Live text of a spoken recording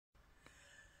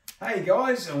Hey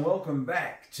guys, and welcome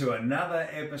back to another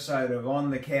episode of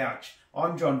On the Couch.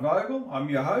 I'm John Vogel, I'm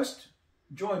your host,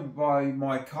 joined by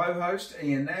my co-host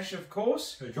Ian Nash, of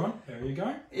course. Hey John, how are you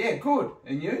going? Yeah, good.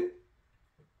 And you?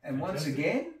 And Fantastic. Once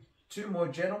again, two more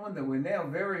gentlemen that we're now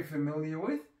very familiar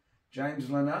with, James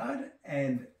Leonard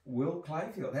and Will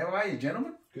Clayfield. How are you,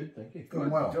 gentlemen? Good, thank you.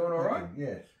 Good, well. doing all right?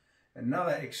 Yes.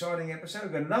 Another exciting episode.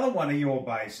 We've got another one of your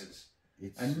bases.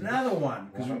 Another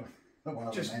one. Because one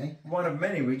of just many. one of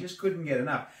many. We just couldn't get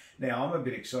enough. Now, I'm a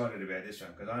bit excited about this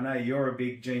one because I know you're a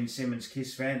big Gene Simmons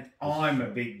Kiss fan. I'm a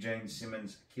big Gene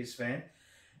Simmons Kiss fan.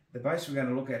 The bass we're going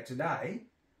to look at today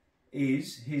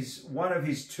is one of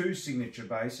his two signature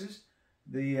basses,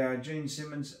 the Gene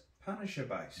Simmons Punisher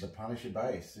bass. The Punisher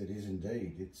bass, it is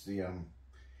indeed.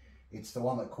 It's the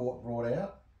one that Cort brought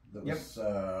out. That was,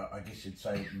 I guess you'd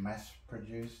say, mass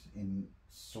produced in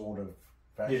sort of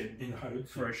fashion. Yeah, in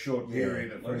hopes. For a short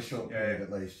period at least. For a short period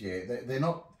at least, yeah. They're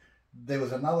not. There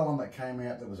was another one that came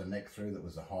out that was a neck through that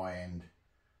was a high end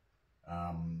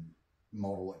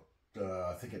model.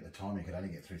 I think at the time you could only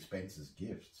get through Spencer's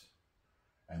Gifts,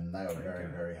 and they were very,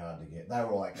 very hard to get. They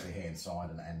were all actually hand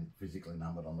signed and physically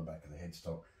numbered on the back of the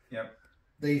headstock. Yep.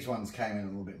 These ones came in a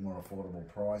little bit more affordable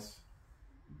price.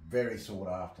 Very sought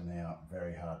after now,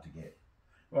 very hard to get.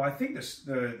 Well, I think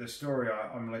the story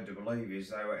I'm led to believe is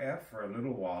they were out for a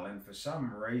little while, and for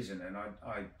some reason, and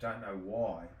I don't know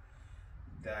why,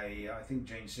 I think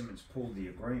Gene Simmons pulled the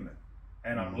agreement.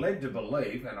 And I'm led to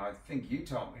believe, and I think you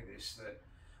told me this, that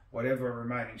whatever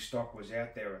remaining stock was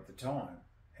out there at the time,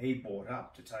 he bought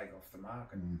up to take off the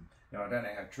market. Now, I don't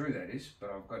know how true that is, but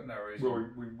I've got no reason. Well,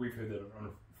 we've heard that on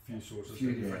a few sources. A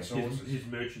few different sources. His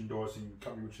merchandising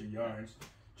company, which he owns,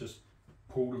 just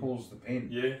pulls the pin.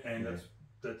 Yeah, and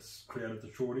that's created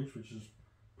the shortage, which has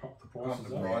pumped the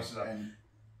prices up.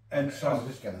 And so I was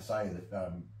just going to say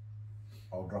that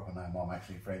I'll drop a name. I'm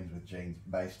actually friends with Gene's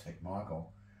bass tech,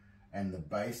 Michael, and the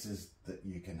basses that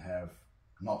you can have,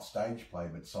 not stage play,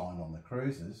 but signed on the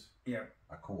cruisers,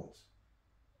 are Corts.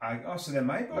 So they're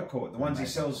made by Cort. The ones he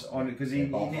sells on it, because he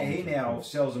now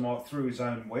sells them off through his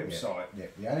own website. Yeah.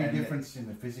 The only difference in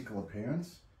the physical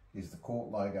appearance is the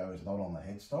Cort logo is not on the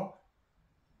headstock.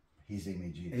 His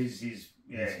image is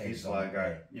his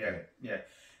logo. Yeah.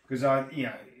 Because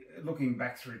looking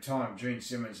back through time, Gene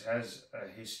Simmons has a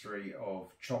history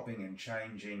of chopping and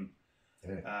changing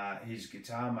his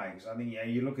guitar makers. I think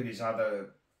you look at his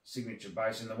other signature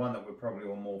bass, and the one that we're probably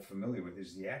all more familiar with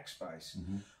is the Axe bass.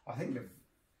 I think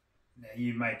now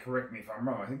you may correct me if I'm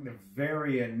wrong. I think the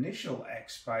very initial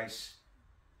Axe bass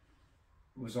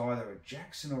was either a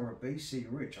Jackson or a BC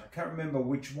Rich. I can't remember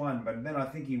which one, but then I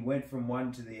think he went from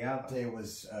one to the other. There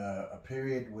was a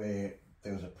period where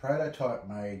there was a prototype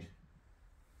made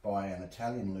by an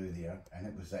Italian luthier, and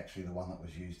it was actually the one that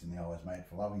was used in the I Was Made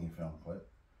for Loving You film clip.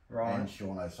 Right. And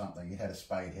Sure Knows Something. It had a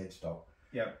spade headstock.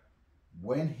 Yep.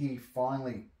 When he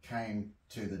finally came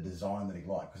to the design that he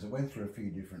liked, because it went through a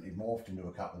few different, it morphed into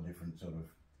a couple of different sort of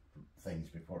things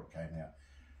before it came out.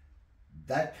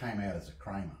 That came out as a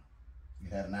Kramer.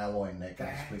 It had an alloy neck and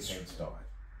a split headstock.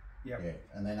 Yep. Yeah.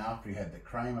 And then after he had the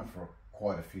Kramer for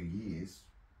quite a few years,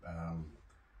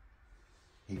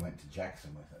 he went to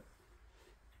Jackson with it.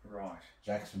 Right.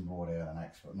 Jackson brought out an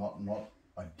axe, but not.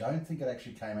 I don't think it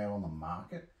actually came out on the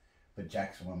market, but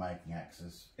Jackson were making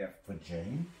axes for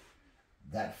Gene.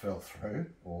 That fell through,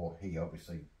 or he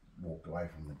obviously walked away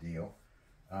from the deal.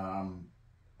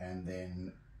 And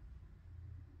then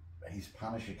his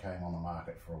Punisher came on the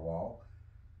market for a while,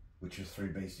 which was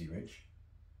through BC Rich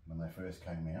when they first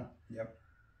came out. Yep.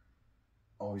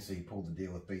 Obviously, he pulled the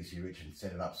deal with BC Rich and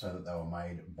set it up so that they were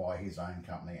made by his own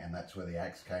company, and that's where the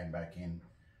axe came back in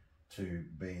to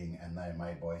being, and they're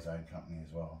made by his own company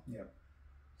as well. Yep.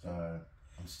 So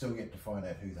I'm still yet to find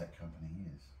out who that company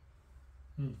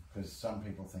is, because some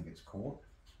people think it's Cort,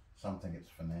 some think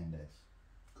it's Fernandez.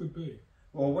 Could be.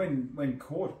 Well, when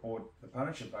Cort bought the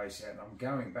Punisher bass out, and I'm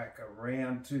going back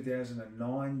around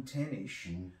 2009, 10-ish,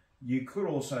 you could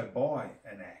also buy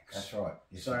an axe. That's right.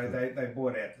 Yes, so they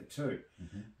bought out the two.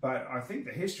 But I think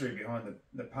the history behind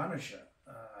the Punisher,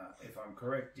 if I'm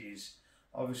correct, is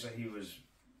obviously he was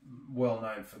well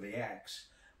known for the axe,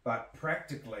 but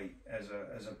practically as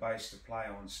a bass to play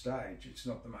on stage, it's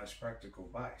not the most practical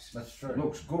bass. That's true. It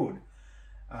looks good.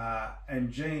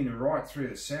 And Gene, right through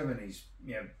the 70s,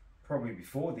 probably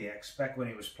before the axe, back when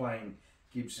he was playing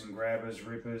Gibson Grabbers,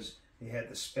 Rippers, he had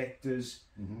the Spectres,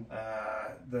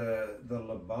 the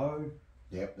LeBeau.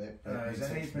 Yep.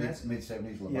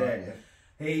 Mid-70s LeBeau,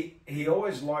 He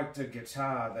always liked a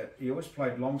guitar that he always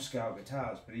played long scale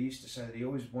guitars, but he used to say that he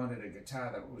always wanted a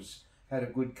guitar that had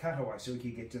a good cutaway so he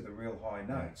could get to the real high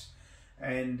notes.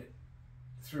 And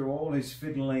through all his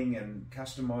fiddling and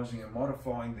customising and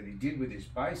modifying that he did with his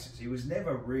basses, he was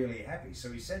never really happy. So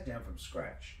he sat down from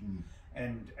scratch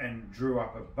and drew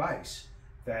up a bass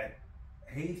that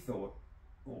he thought,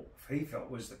 or he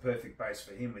felt, was the perfect bass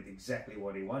for him with exactly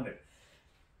what he wanted.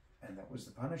 And that was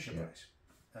the Punisher bass.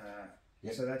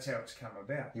 So that's how it's come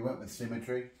about. He went with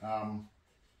symmetry.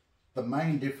 The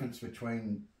main difference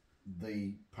between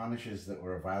the Punishers that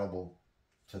were available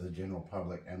to the general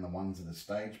public and the ones that are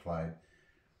stage played,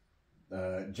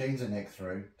 Gene's a neck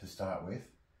through to start with,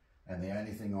 and the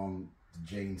only thing on the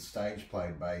Gene's stage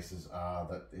played basses are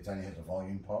that it only has a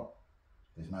volume pot,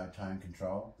 there's no tone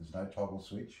control, there's no toggle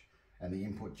switch, and the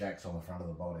input jack's on the front of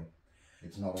the body.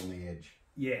 It's not on the edge.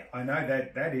 Yeah, I know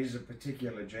that is a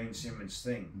particular Gene Simmons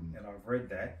thing, and I've read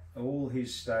that. All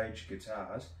his stage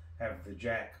guitars have the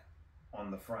jack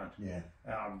on the front. Yeah.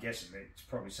 I'm guessing it's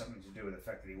probably something to do with the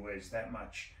fact that he wears that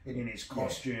much in his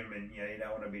costume, and you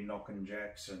don't want to be knocking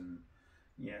jacks and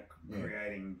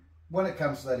creating. When it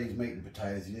comes to that, his meat and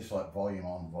potatoes, he just like volume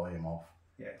on, volume off.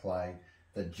 Play.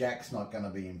 The jack's not going to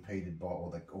be impeded by,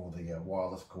 or the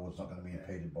wireless cord's not going to be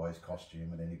impeded by his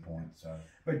costume at any point. So,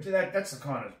 but that's the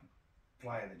kind of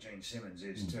player that Gene Simmons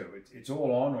is too. It's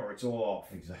all on or it's all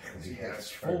off. Exactly. It's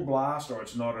full blast or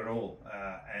it's not at all.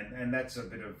 And that's a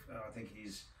bit of I think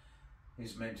his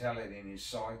mentality and his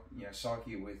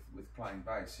psyche with playing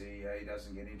bass. He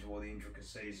doesn't get into all the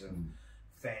intricacies of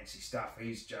fancy stuff.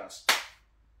 He's just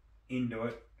into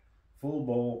it, full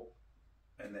ball,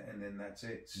 and then that's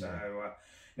it. So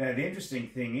now the interesting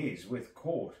thing is with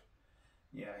Cort,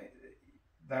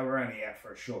 they were only out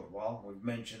for a short while. We've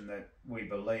mentioned that we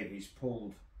believe he's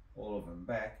pulled all of them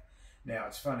back. Now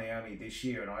it's funny, only this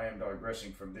year, and I am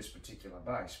digressing from this particular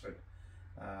bass, but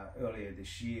earlier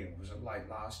this year, was it late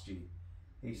last year,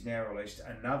 he's now released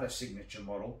another signature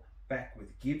model back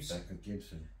with Gibson.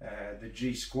 The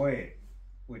G Squared,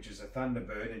 which is a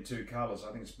Thunderbird in two colours.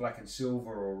 I think it's black and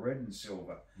silver or red and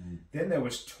silver. Then there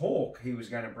was talk he was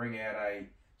going to bring out a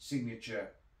signature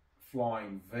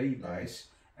Flying V bass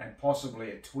and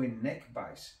possibly a twin neck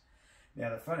bass. Now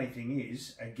the funny thing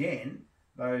is, again,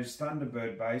 those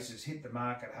Thunderbird basses hit the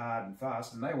market hard and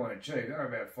fast, and they weren't cheap. They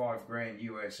were about $5,000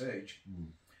 US each.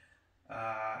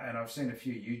 And I've seen a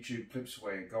few YouTube clips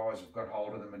where guys have got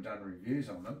hold of them and done reviews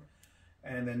on them,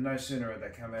 and then no sooner have they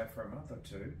come out for a month or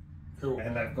two,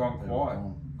 and they've gone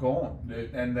quiet, gone.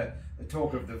 And the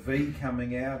talk of the V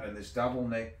coming out and this double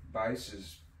neck bass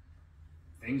is,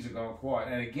 things have gone quiet.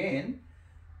 And again,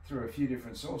 through a few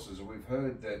different sources, we've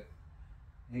heard that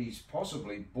he's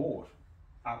possibly bought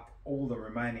up all the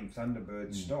remaining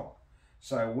Thunderbird stock.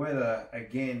 So whether,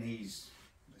 again,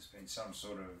 there's been some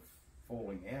sort of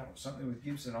falling out or something with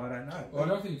Gibson, I don't know. Well, I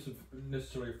don't think it's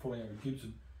necessarily falling out with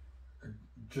Gibson.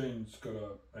 Gene's got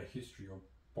a history of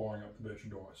buying up the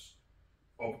merchandise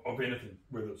of anything,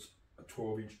 whether it's a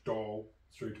 12-inch dial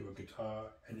through to a guitar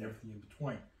and everything in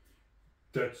between.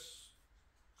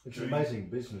 It's an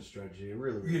amazing business strategy, it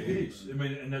really is. I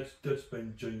mean, and that's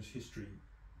been Gene's history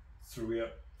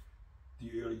throughout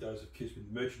the early days of Kiss.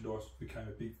 When merchandise became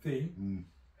a big thing,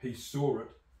 he saw it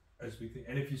as a big thing.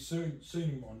 And if you've seen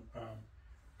him on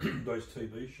those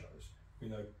TV shows, when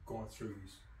they've gone through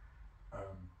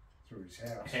his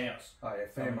house. Oh yeah,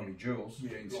 Family Jewels.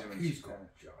 Gene Simmons. He's got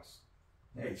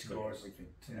he's got everything.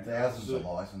 Thousands of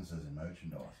licenses and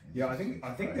merchandise. Yeah, I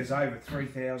think there's over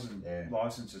 3,000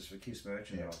 licenses for Kiss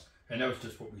merchandise. And that was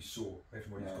just what we saw. That's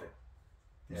what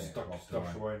he's got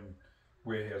stuck away in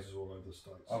warehouses all over the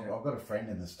States. I've got a friend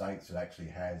in the States that actually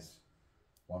has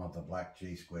one of the black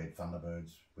G Squared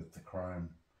Thunderbirds with the chrome,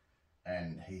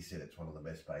 and he said it's one of the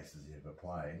best basses he ever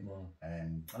played. Wow.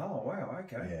 And oh wow,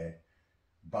 okay. Yeah,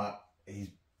 but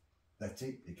that's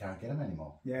it. You can't get them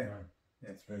anymore. Yeah. Right. Yeah,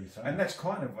 it's very sad. And that's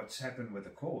kind of what's happened with the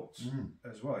Corts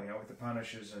as well, with the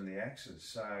Punishers and the Axes.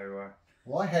 So,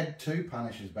 well, I had two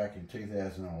Punishers back in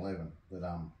 2011 that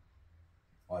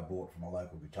I bought from a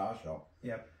local guitar shop.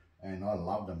 Yep. And I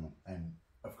loved them. And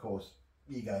of course,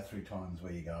 you go through times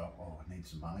where you go, oh, I need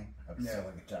some money. I have to sell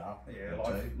a guitar. Yeah,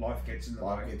 life gets in the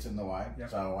way. Life gets in the way.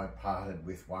 Yep. So I parted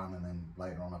with one, and then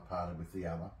later on I parted with the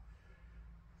other.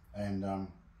 And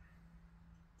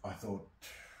I thought,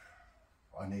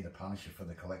 I need a Punisher for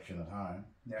the collection at home,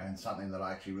 and something that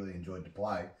I actually really enjoyed to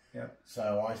play. Yeah.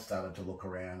 So I started to look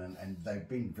around, and they've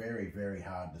been very, very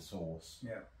hard to source.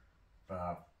 Yeah.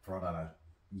 For I don't know,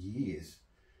 years.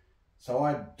 So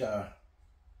I'd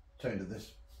turn to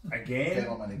this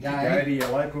gentleman again. Go to your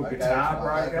local guitar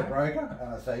broker,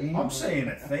 and I say, I'm seeing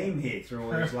a theme here through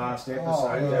all these last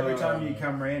episodes. Every time you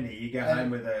come around here, you go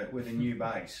home with a new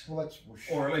bass,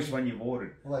 or at least one you've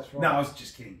ordered. Well, that's right. No, I was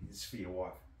just kidding. It's for your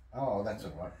wife. Oh, that's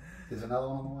all right. There's another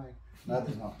one on the way. No,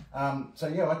 there's not. So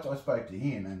yeah, I spoke to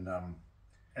him,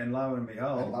 and lo and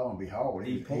behold,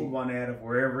 he pulled one out of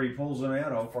wherever he pulls them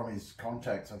out of. From his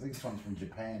contacts. I think this one's from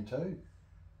Japan too.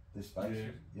 This space,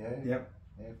 yeah,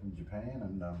 from Japan,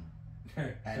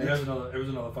 and it was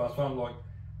another fast one. Like,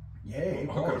 it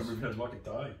I got it ripped like a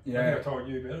day. Yeah, I think I told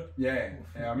you about it. Yeah,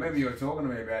 I remember you were talking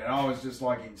to me about it. And I was just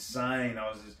like insane. I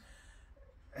was just,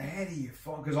 how do you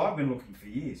find? Because I've been looking for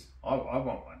years. I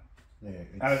want one. Yeah,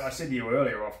 I said to you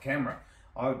earlier off camera,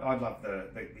 I'd love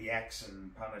the axe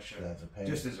and Punisher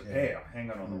just as a pair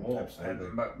hanging on the wall. Absolutely.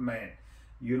 But man,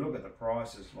 you look at the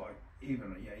prices, like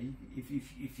even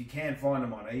if you can find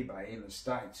them on eBay in the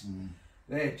States,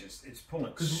 they're just, it's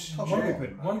pulling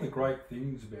stupid. One of the great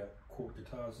things about Cort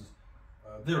guitars is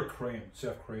they're a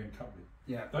South Korean company.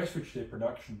 Yeah, they switched their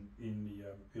production in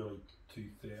the early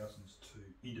 2000s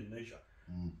to Indonesia.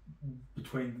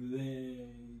 Between their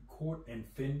Cort and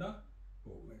Fender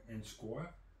and Squire,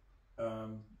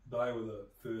 they were the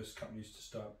first companies to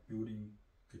start building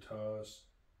guitars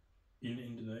in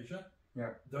Indonesia. Yeah,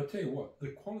 I'll tell you what, the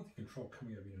quality control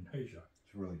coming out of Indonesia,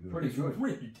 it's really good. Pretty good.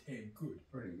 Really damn good.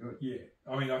 Pretty good. Yeah,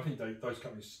 I mean, I think those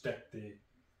companies stacked their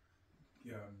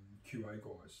QA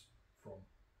guys from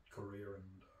Korea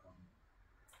and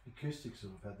acoustics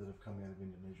that we've had that have come out of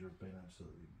Indonesia have been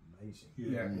absolutely amazing.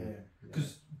 Yeah.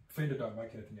 Because Fender don't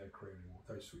make anything out of Korea anymore.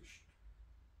 They switched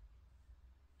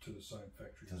to the same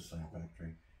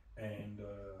factory. And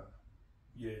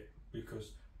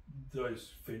because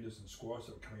those Fenders and Squires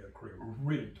that were coming out of Korea were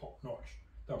really top notch.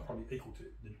 They were probably equal to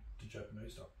the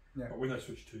Japanese stuff. Yeah. But when they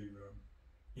switched to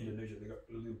Indonesia, they got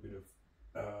a little bit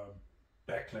of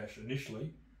backlash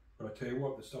initially. But I tell you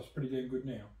what, the stuff's pretty damn good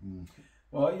now.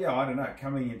 Well, yeah, I don't know.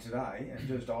 Coming in today and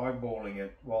just eyeballing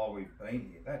it while we've been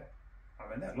here,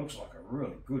 that looks like a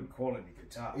really good quality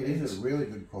guitar. It is a really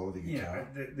good quality guitar.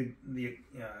 The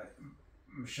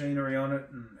machinery on it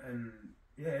and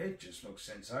it just looks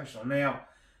sensational. Now,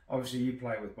 obviously, you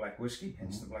play with Black Whiskey,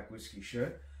 hence the Black Whiskey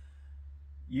shirt.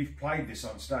 You've played this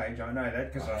on stage. I know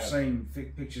that because I've seen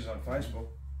pictures on Facebook.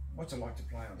 What's it like to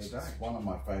play on stage? It's one of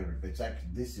my favourite.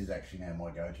 This is actually now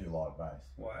my go-to live bass.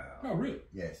 Wow. Oh, really?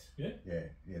 Yes. Yeah?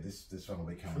 Yeah. This one will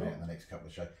be coming out in the next couple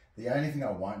of shows. The only thing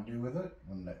I won't do with it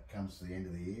when it comes to the end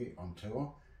of the year on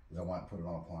tour is I won't put it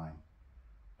on a plane.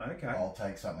 Okay. I'll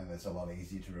take something that's a lot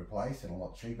easier to replace and a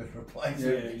lot cheaper to replace.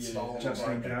 Just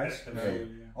in case.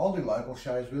 I'll do local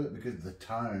shows with it because the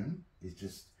tone is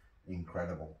just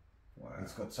incredible. Wow.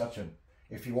 It's got such a...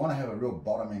 If you want to have a real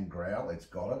bottom end growl, it's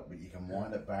got it, but you can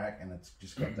wind it back and it's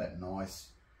just got that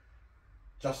nice,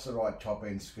 just the right top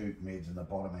end scoop mids and the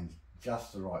bottom end,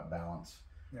 just the right balance.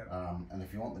 Yeah. And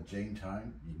if you want the gene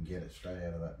tone, you can get it straight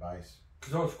out of that bass.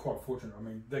 Because I was quite fortunate. I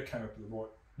mean, that came up at the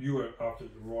right... You were after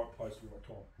the right place at the right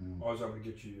time. I was able to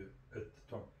get you at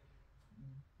the time.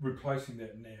 Replacing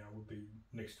that now would be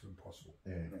next to impossible.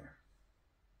 Yeah.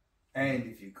 And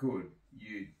if you could,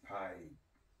 you'd pay...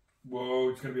 Well,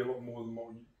 it's going to be a lot more than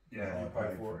what you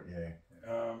pay for it. Yeah.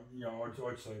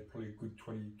 I'd say probably a good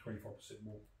 20-25%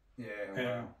 more. Yeah,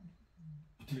 and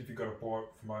particularly if you've got to buy it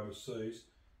from overseas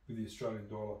with the Australian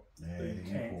dollar being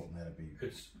tanked,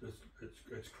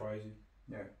 it's crazy.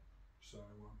 Yeah. So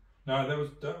no,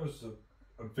 that was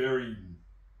a very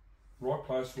right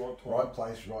place, right time. Right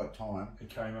place, right time. It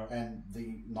came up. And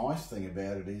the nice thing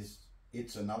about it is,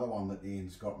 it's another one that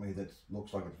Ian's got me that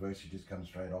looks like it's virtually just come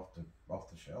straight off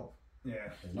the shelf.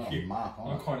 Yeah. There's not a mark on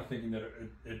it. I'm kind of thinking that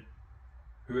it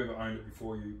whoever owned it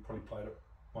before you probly played it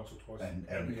once or twice.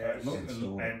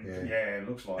 It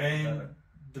looks like and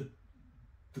the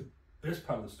best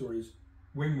part of the story is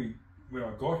when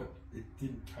I got it, it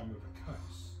didn't come with a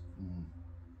case.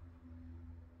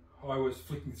 I was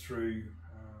flicking through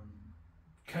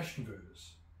cash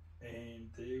converters, and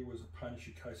there was a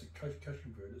Punisher case of cash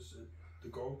converters at the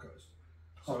Gold Coast.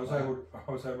 So I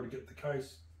was able to get the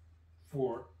case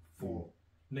for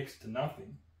next to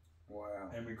nothing. Wow!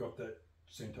 And we got that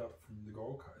sent up from the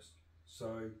Gold Coast.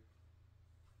 So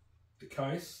the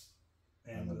case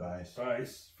and the bass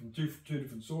from two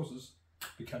different sources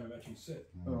became a matching set.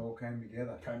 It all came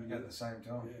together at the same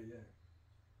time. Yeah.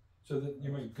 So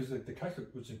because the case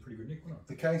was in pretty good nick, wasn't it?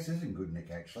 The case is in good nick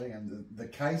actually, and the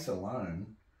case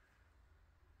alone,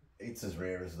 it's as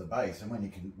rare as the bass. And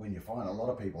when you find a lot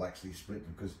of people actually split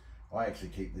them, because I actually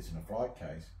keep this in a flight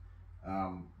case.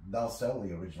 They'll sell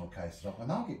the original cases off, and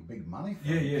they'll get big money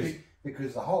for it.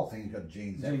 Because the whole thing's got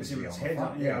Gene Simmons on the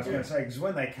front. Yeah, I was going to say, because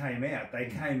when they came out, they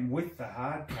came with the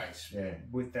hard case. Yeah.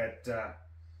 With that,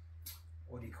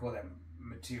 what do you call that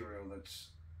material that's...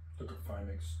 Look at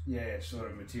Phoenix. Yeah,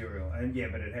 sort of material. And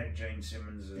but it had Gene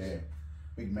Simmons as... Yeah.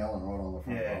 Big melon right on the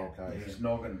front of the whole case. His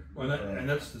noggin. Well, and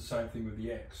that's the same thing with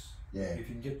the axe. Yeah. If you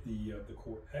can get the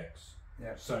Cort Axe,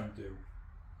 same deal.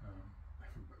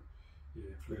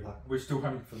 We're still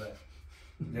hunting for that.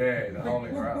 Yeah, the holy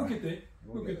grail. We'll get there.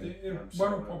 We'll get there.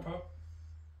 One will pop up.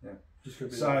 Yeah. Just be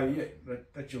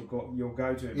that's your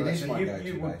go-to. It is my go-to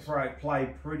you would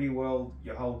play pretty well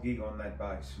your whole gig on that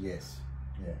bass. Yes.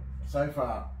 Yeah. So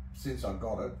far, since I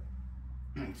got it,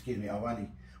 excuse me,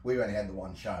 we've only had the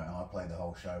one show, and I played the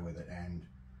whole show with it. And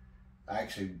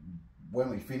actually, when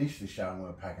we finished the show and we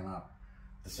were packing up,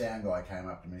 the sound guy came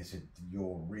up to me and said,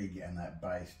 "Your rig and that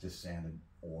bass just sounded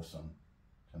awesome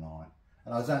tonight."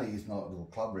 And I was only using a little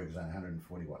club rig, it was only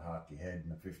 140 watt Hartke head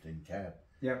and a 15 cab.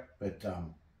 Yep. But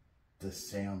the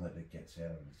sound that it gets out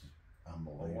of it is just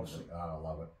unbelievable. Awesome. Oh, I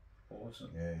love it.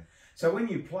 Awesome. Yeah. So when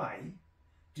you play,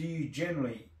 do you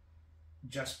generally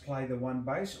just play the one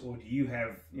bass, or do you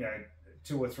have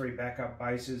 2 or 3 backup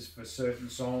basses for certain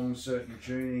songs, certain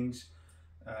tunings?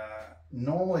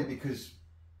 Normally, because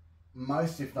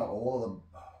most, if not all of them,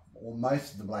 or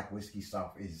most of the Black Whiskey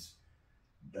stuff is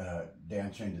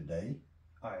down tuned to D.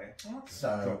 Oh yeah. Okay.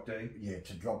 So drop D. Yeah,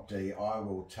 to drop D, I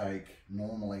will take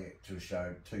normally to a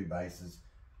show 2 basses,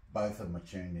 both of them are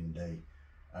tuned in D.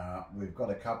 We've got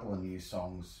a couple of new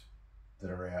songs that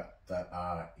are out that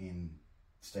are in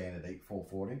standard EQ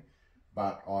 440,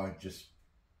 but I'll just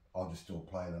still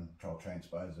play them, try to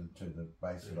transpose them to the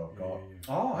bass that I've got.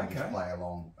 Oh, I okay. just play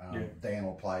along. Dan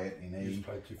will play it in E,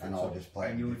 and I'll just play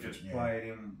it. And you'll just play it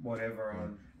in whatever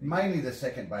on. Mainly the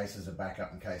second bass is a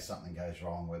backup in case something goes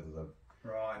wrong, whether the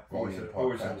volume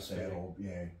always have a spare. Or,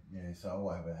 so I'll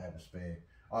have a spare.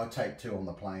 I'll take 2 on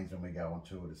the planes when we go on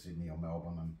tour to Sydney or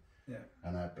Melbourne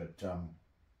and that. But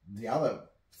the other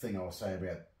thing I'll say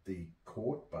about the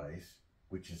Cort bass,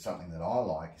 which is something that I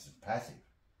like, is it's passive.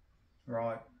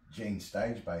 Right. Gene's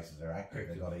stage basses are active.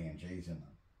 They've got EMGs in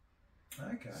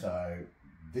them. Okay. So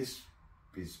this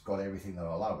has got everything that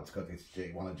I love. It's got this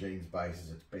one of Gene's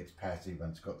basses. It's passive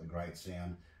and it's got the great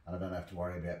sound, and I don't have to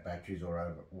worry about batteries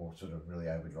or sort of really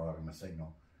overdriving my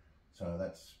signal. So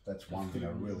that's one thing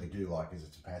I really do like, is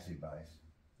it's a passive bass.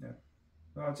 Yeah.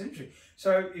 Well, it's interesting.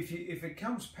 So if it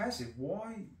comes passive,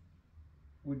 why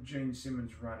would Gene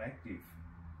Simmons run active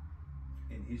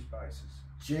in his basses?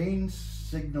 Gene's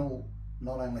signal,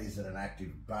 not only is it an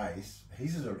active bass,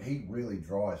 he really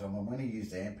drives. I mean, when he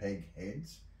used Ampeg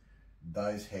heads,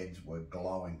 those heads were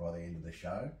glowing by the end of the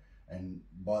show. And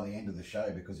by the end of the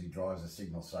show, because he drives the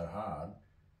signal so hard,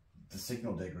 the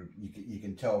signal you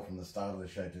can tell from the start of the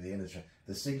show to the end of the show,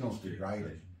 the signal's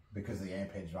degraded because the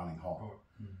amp head's running hot.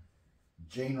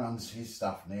 Gene runs his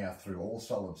stuff now through all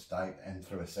solid state and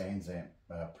through a Sans amp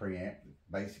preamp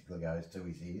that basically goes to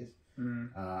his ears.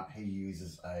 He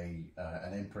uses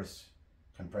an Empress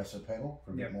compressor pedal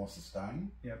for a bit more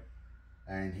sustain. Yep.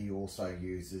 And he also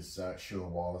uses Shure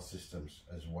wireless systems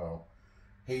as well.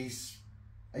 He's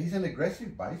an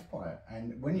aggressive bass player,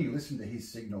 and when you listen to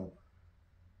his signal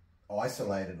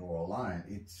isolated or alone,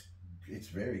 it's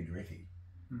very gritty.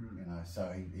 You know,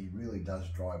 so he really does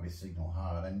drive his signal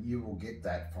hard, and you will get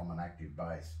that from an active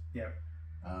bass. Yep.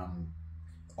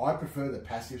 I prefer the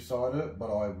passive side of it,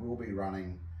 but I will be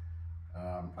running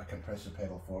a compressor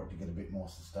pedal for it to get a bit more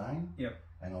sustain. Yep.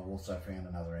 And I've also found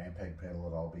another Ampeg pedal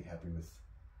that I'll be happy with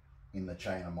in the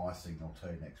chain of my signal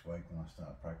too next week when I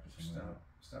start practicing.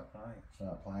 Start playing.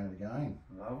 Start playing it again.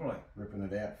 Lovely. Ripping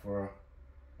it out for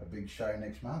a big show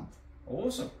next month.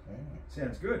 Awesome. Yeah.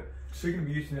 Sounds good. So you're going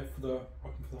to be using that for the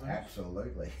house?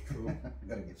 Absolutely. Cool. I've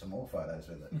got to get some more photos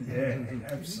with it.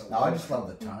 Yeah, absolutely. No, I just love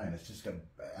the tone. It's just got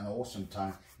an awesome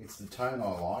tone. It's the tone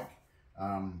I like.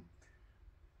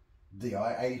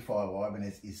 The 85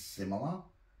 Ibanez is similar,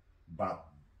 but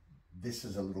this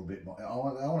is a little bit more, I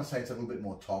want to say it's a little bit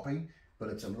more toppy, but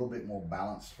it's a little bit more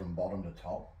balanced from bottom to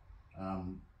top.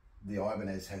 The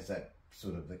Ibanez has that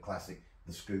sort of the classic,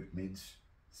 the scoop mids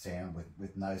sound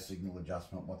with no signal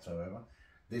adjustment whatsoever.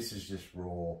 This is just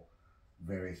raw,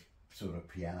 very sort of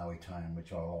piano-y tone,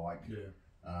 which I like.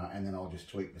 Yeah. And then I'll just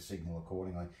tweak the signal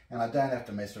accordingly. And I don't have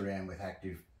to mess around with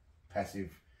active, passive,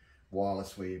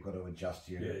 wireless where you've got to adjust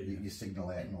your signal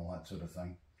out and all that sort of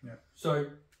thing. Yeah. So,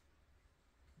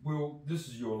 Will, this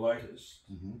is your latest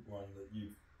one that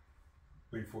you've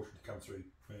been fortunate to come through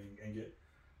and get,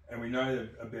 and we know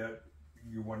about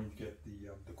you wanting to get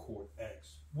the Cort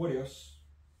Axe. What else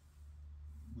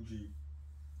would you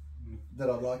that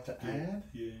I'd like to add?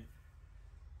 Yeah.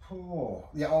 Oh,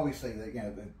 yeah. Obviously,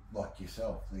 like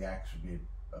yourself, the Axe would be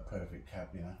a perfect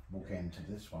bookend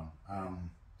to this one.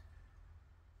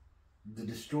 The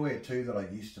Destroyer 2 that I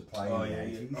used to play in the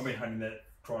 80s. I've been hunting that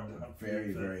trying to hunt for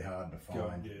very hard to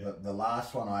find. Yeah. The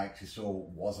last one I actually saw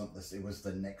wasn't this. It was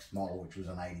the next model, which was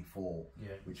an 84,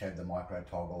 which had the micro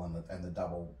toggle and the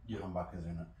double humbuckers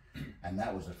in it, and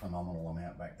that was a phenomenal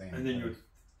amount back then. And then you're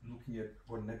looking at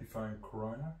what, an Epiphone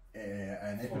Corona? Yeah,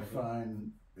 an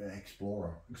Epiphone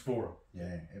Explorer.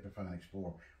 Yeah, Epiphone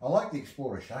Explorer. I like the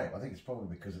Explorer shape. I think it's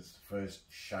probably because it's the first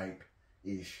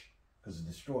shape-ish, because the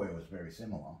Destroyer was very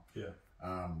similar. Yeah.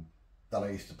 That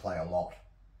I used to play a lot.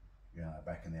 You know,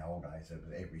 back in the old days,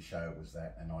 every show was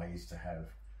that, and I used to have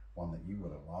one that you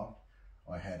would have loved.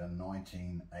 I had a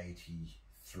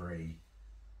 1983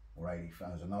 or 85.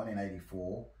 It was a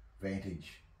 1984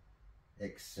 Vantage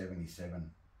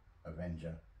X77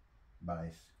 Avenger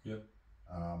bass. Yep.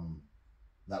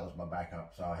 That was my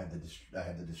backup. So I had the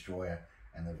Destroyer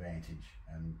and the Vantage,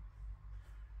 and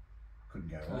couldn't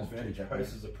go wrong. Those Vantage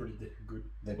bases are pretty good.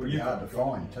 They're pretty hard to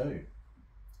find too.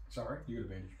 Sorry? You got a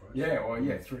Vantage price. Yeah, well,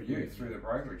 through the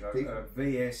brokerage.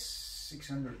 VS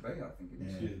 600B, I think it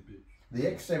is. Yeah. The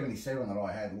X77 that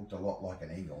I had looked a lot like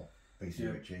an Eagle,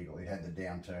 BC Rich Eagle. It had the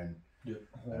downturn. Yep.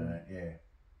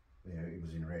 It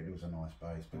was in red. It was a nice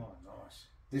bass. But nice.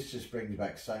 this just brings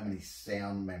back so many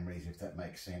sound memories, if that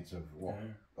makes sense, of what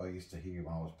I used to hear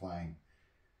when I was playing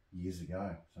years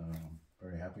ago. So I'm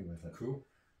very happy with it. Cool.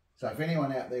 So if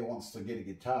anyone out there wants to get a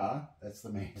guitar, that's the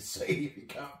man to see. If you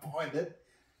can't find it,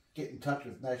 get in touch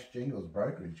with Nash Jingles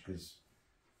brokerage, because,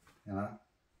 you know,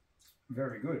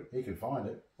 very good. He can find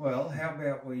it. Well, how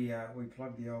about we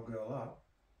plug the old girl up?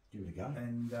 Give it a go.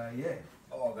 And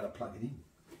oh, I've got to plug it in.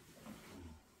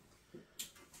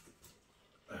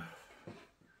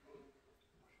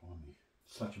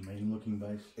 Such a mean looking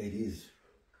bass. It is.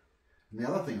 And the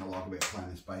other thing I like about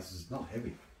playing this bass is it's not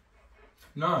heavy.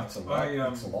 No, it's a light.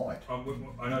 It's a light. I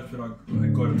noticed when I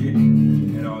got it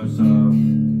in and I was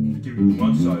giving it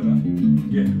once over.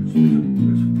 Yeah, it was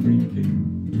pretty big.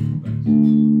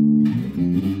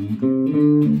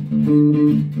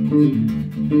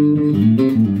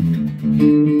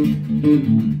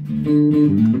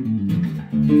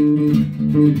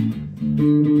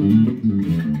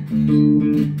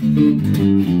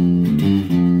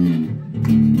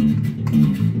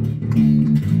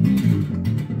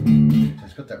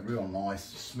 It's got that real nice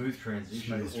smooth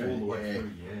transition all the way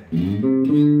through.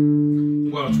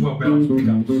 Well, it's well balanced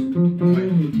pickups.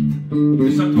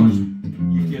 Because sometimes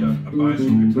you get a bass or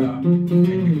guitar and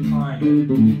you're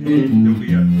playing it and there'll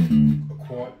be a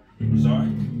quiet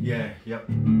zone. Yeah, yep.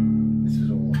 This is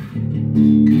all.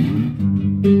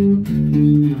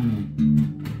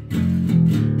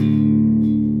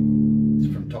 It's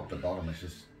from top to bottom.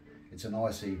 It's a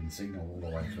nice even signal all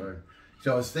the way through.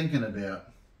 So I was thinking about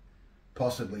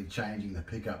possibly changing the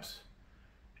pickups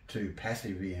to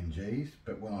passive EMGs,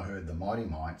 but when I heard the Mighty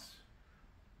Mites,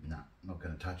 no, I'm not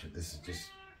going to touch it. This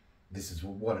is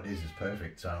what it is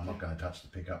perfect, so I'm not going to touch the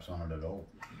pickups on it at all.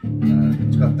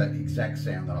 It's got that exact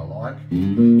sound that I like.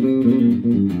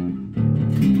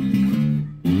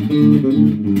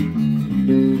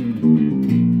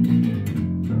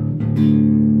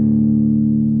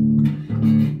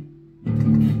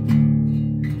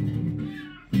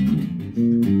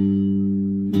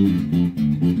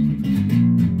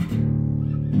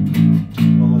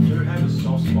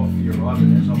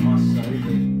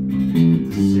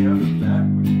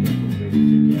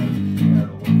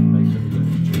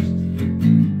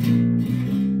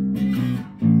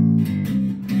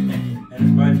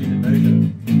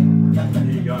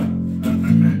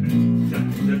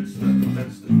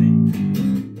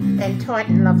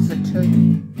 Titan loves it too.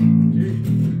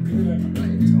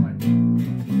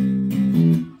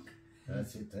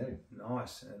 That's it too.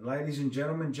 Nice. And ladies and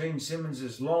gentlemen, Gene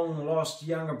Simmons' long lost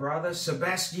younger brother,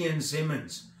 Sebastian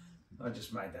Simmons. I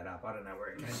just made that up. I don't know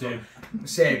where it came from.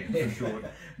 Seb, yeah, sure.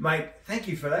 Mate, thank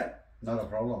you for that. Not a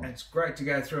problem. It's great to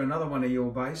go through another one of your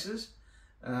basses.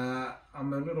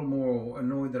 I'm a little more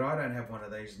annoyed that I don't have one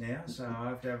of these now, so I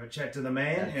have to have a chat to the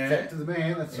man. Chat to the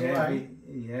man, that's the way.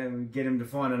 We get him to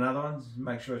find another one,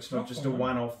 make sure it's not just a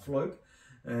one-off fluke,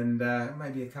 and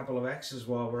maybe a couple of axes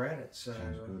while we're at it. So,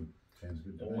 sounds good. Sounds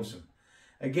good to awesome.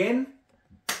 Again,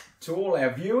 to all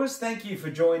our viewers, thank you for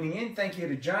joining in. Thank you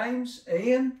to James,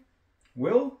 Ian,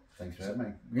 Will. Thanks for having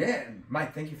me. Yeah,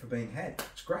 mate, thank you for being had.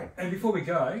 It's great. And before we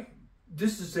go,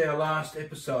 this is our last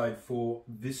episode for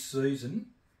this season,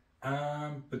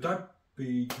 but don't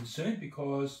be concerned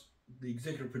because the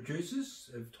executive producers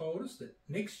have told us that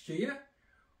next year,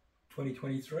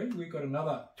 2023, we've got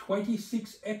another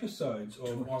 26 episodes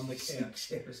of On the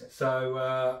Couch. Episodes.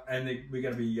 So, and we're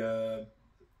going to be a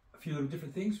few little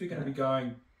different things. We're going to be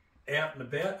going out and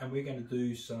about, and we're going to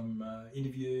do some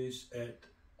interviews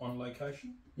on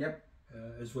location. Yep.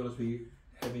 As well as we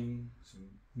having some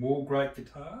more great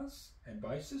guitars and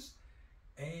basses,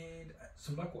 and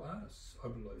some local artists, I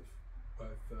believe,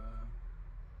 both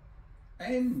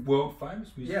and world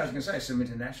famous musicians. Yeah, I was going to say some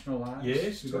international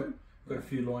artists. Yes, we've got a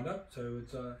few lined up, so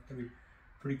it's going to be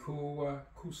a pretty cool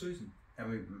season. And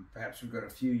we've got a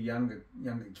few younger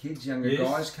kids,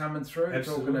 guys coming through,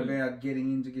 Absolutely. talking about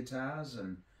getting into guitars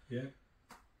and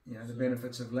the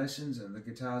benefits of lessons and the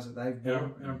guitars that they've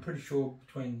bought. And I'm pretty sure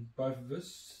between both of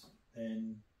us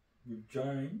and with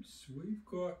James, we've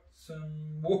got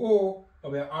some more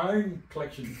of our own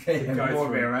collection to go more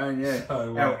through. of our own,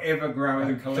 So, our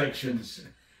ever-growing collections. collections.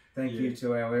 Thank you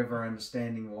to our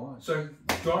ever-understanding wives. So,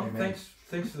 John, thanks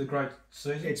for the great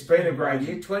season. It's been a great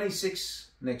year.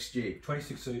 26 next year.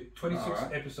 26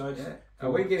 episodes. Yeah. Are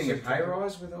we getting a pay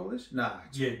rise with all this? No.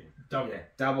 Double. Yeah,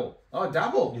 double. Oh,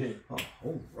 double. Yeah. Oh,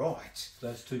 all right.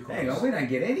 That's two Hang coins. on, we don't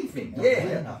get anything. Double Yeah,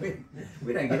 and nothing.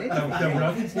 we don't get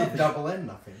anything. It's not double and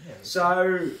nothing. Yeah.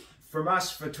 So, from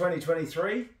us for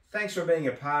 2023, thanks for being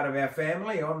a part of our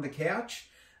family on the couch,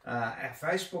 our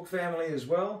Facebook family as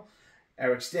well,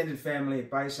 our extended family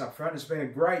at base up front. It's been a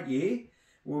great year.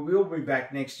 We will be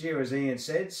back next year, as Ian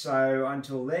said. So,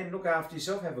 until then, look after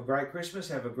yourself. Have a great Christmas.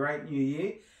 Have a great New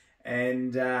Year.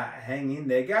 And hang in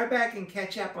there. Go back and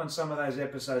catch up on some of those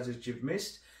episodes that you've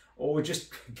missed, or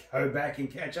just go back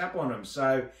and catch up on them.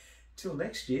 So, till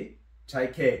next year,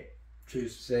 take care.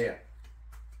 Cheers. See ya.